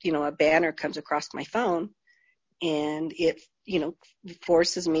 a banner comes across my phone, and it,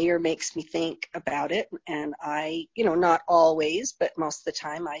 forces me or makes me think about it. And I, not always, but most of the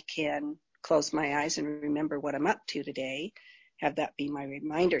time I can close my eyes and remember what I'm up to today, have that be my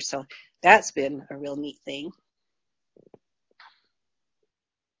reminder. So that's been a real neat thing.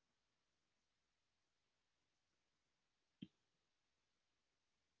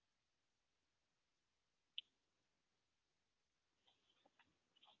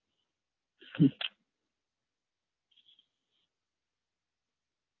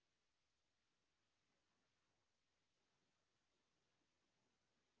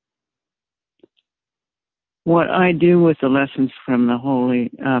 What I do with the lessons from the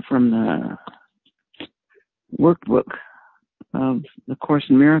from the workbook of the Course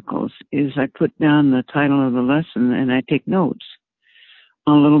in Miracles is I put down the title of the lesson and I take notes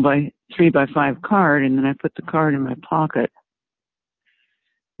on a little 3x5 card, and then I put the card in my pocket.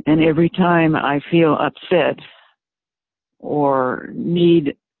 And every time I feel upset or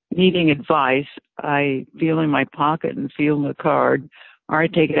needing advice, I feel in my pocket and feel the card, or I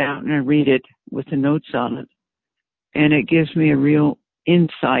take it out and I read it with the notes on it. And it gives me a real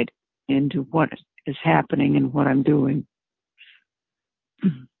insight into what is happening and what I'm doing.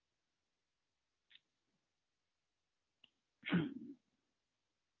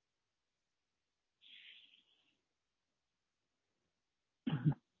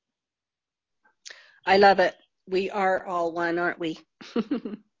 I love it. We are all one, aren't we?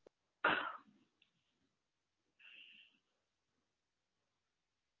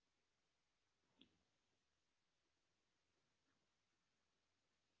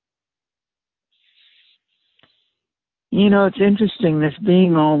 It's interesting, this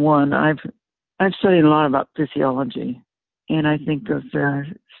being all one. I've studied a lot about physiology, and I think of the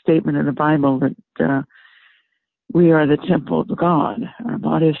statement in the Bible that we are the temple of God. Our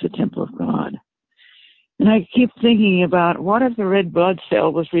body is the temple of God. And I keep thinking about, what if the red blood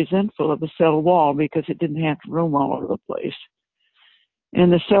cell was resentful of the cell wall because it didn't have to roam all over the place?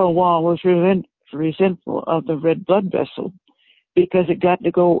 And the cell wall was resentful of the red blood vessel because it got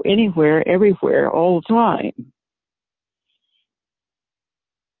to go anywhere, everywhere, all the time.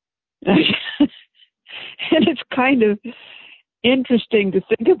 And it's kind of interesting to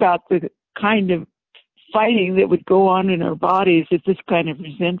think about the kind of fighting that would go on in our bodies if this kind of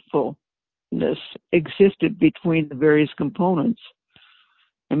resentfulness existed between the various components.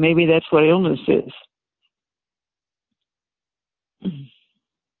 And maybe that's what illness is.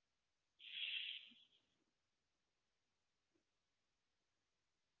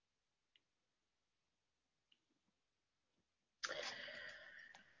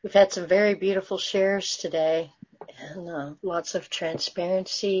 We've had some very beautiful shares today, and lots of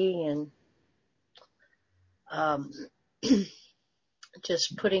transparency and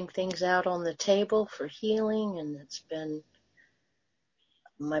just putting things out on the table for healing. And it's been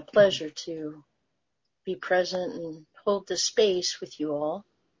my pleasure to be present and hold the space with you all,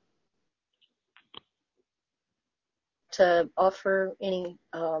 to offer any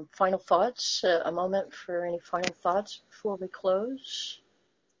final thoughts, a moment for any final thoughts before we close.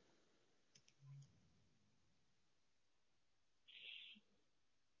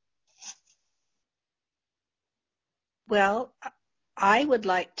 Well, I would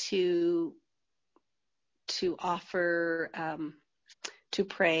like to offer to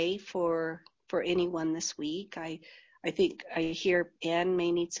pray for anyone this week. I think I hear Anne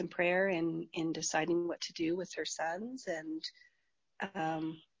may need some prayer in deciding what to do with her sons, and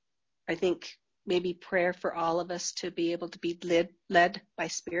I think maybe prayer for all of us to be able to be led by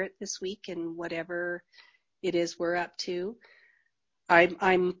Spirit this week in whatever it is we're up to.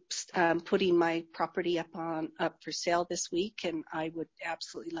 I'm putting my property up for sale this week, and I would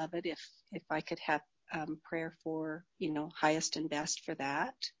absolutely love it if I could have prayer for highest and best for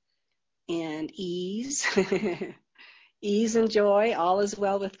that, and ease, ease and joy. All is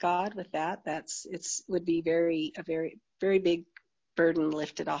well with God. With that, would be a very very big burden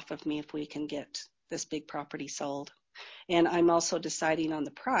lifted off of me if we can get this big property sold. And I'm also deciding on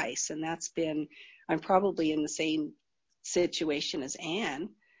the price, and I'm probably in the same situation as Anne,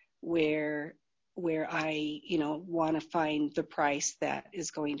 where I, want to find the price that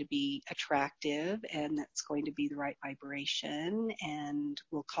is going to be attractive and that's going to be the right vibration, and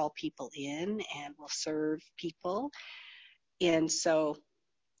will call people in and will serve people. And so,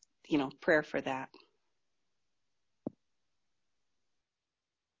 prayer for that.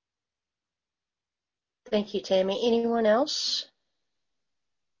 Thank you, Tammy. Anyone else?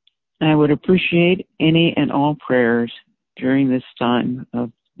 I would appreciate any and all prayers during this time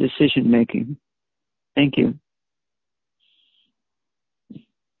of decision making. Thank you.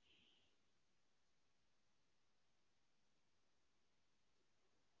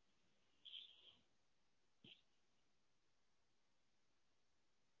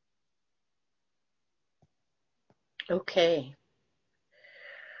 Okay.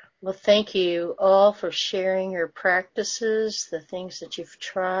 Well, thank you all for sharing your practices, the things that you've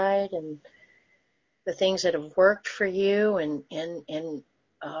tried, and the things that have worked for you, and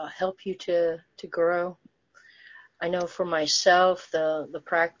help you to grow. I know for myself, the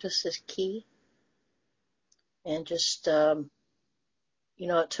practice is key, and just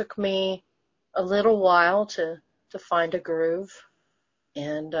it took me a little while to find a groove,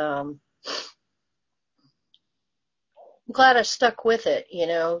 and I'm glad I stuck with it.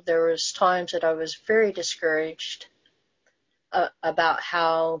 There was times that I was very discouraged about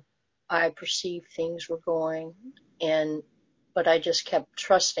how I perceived things were going, but I just kept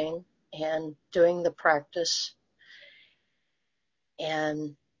trusting and doing the practice,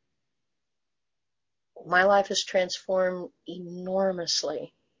 and my life has transformed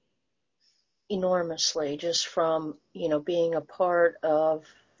enormously, just from, being a part of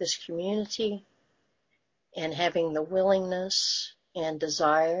this community and having the willingness and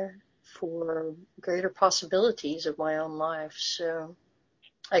desire for greater possibilities of my own life. So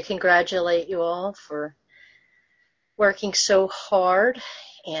I congratulate you all for working so hard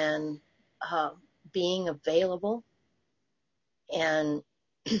and being available and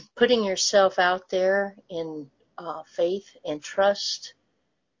putting yourself out there in faith and trust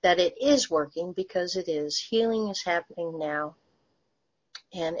that it is working, because it is. Healing is happening now.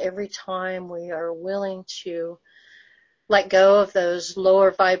 And every time we are willing to let go of those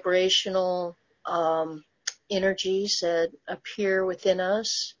lower vibrational energies that appear within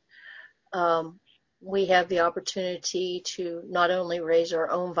us, we have the opportunity to not only raise our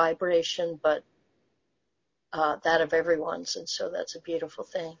own vibration, but that of everyone's. And so that's a beautiful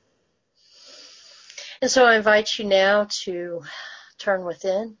thing. And so I invite you now to turn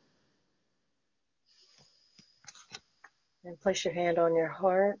within and place your hand on your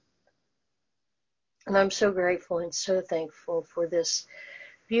heart. And I'm so grateful and so thankful for this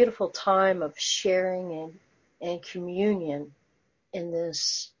beautiful time of sharing and communion in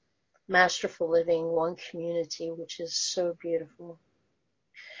this masterful living one community, which is so beautiful.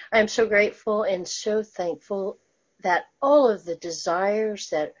 I am so grateful and so thankful that all of the desires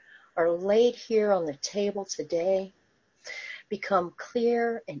that are laid here on the table today become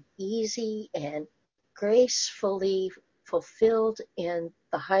clear and easy and gracefully fulfilled in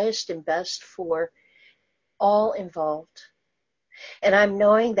the highest and best for all involved. And I'm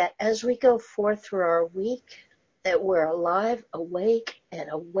knowing that as we go forth through our week, that we're alive, awake, and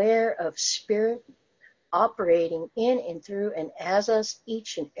aware of Spirit operating in and through and as us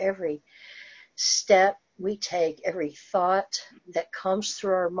each and every step we take, every thought that comes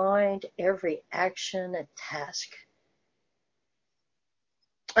through our mind, every action and task.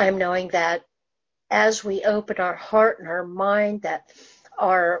 I'm knowing that as we open our heart and our mind, that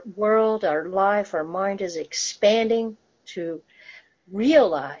our world, our life, our mind is expanding to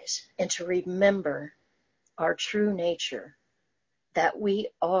realize and to remember our true nature, that we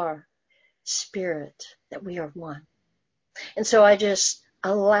are Spirit, that we are one. And so I just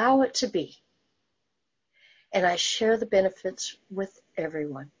allow it to be, and I share the benefits with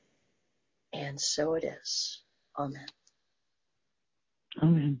everyone. And so it is. Amen.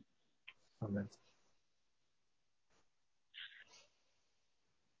 Amen. Amen.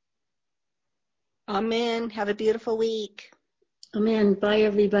 Amen. Have a beautiful week. Amen. Bye,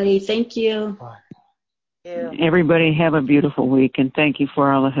 everybody. Thank you. Bye. Yeah. Everybody have a beautiful week, and thank you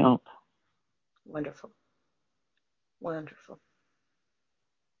for all the help. Wonderful. Wonderful.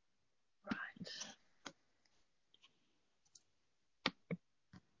 Right.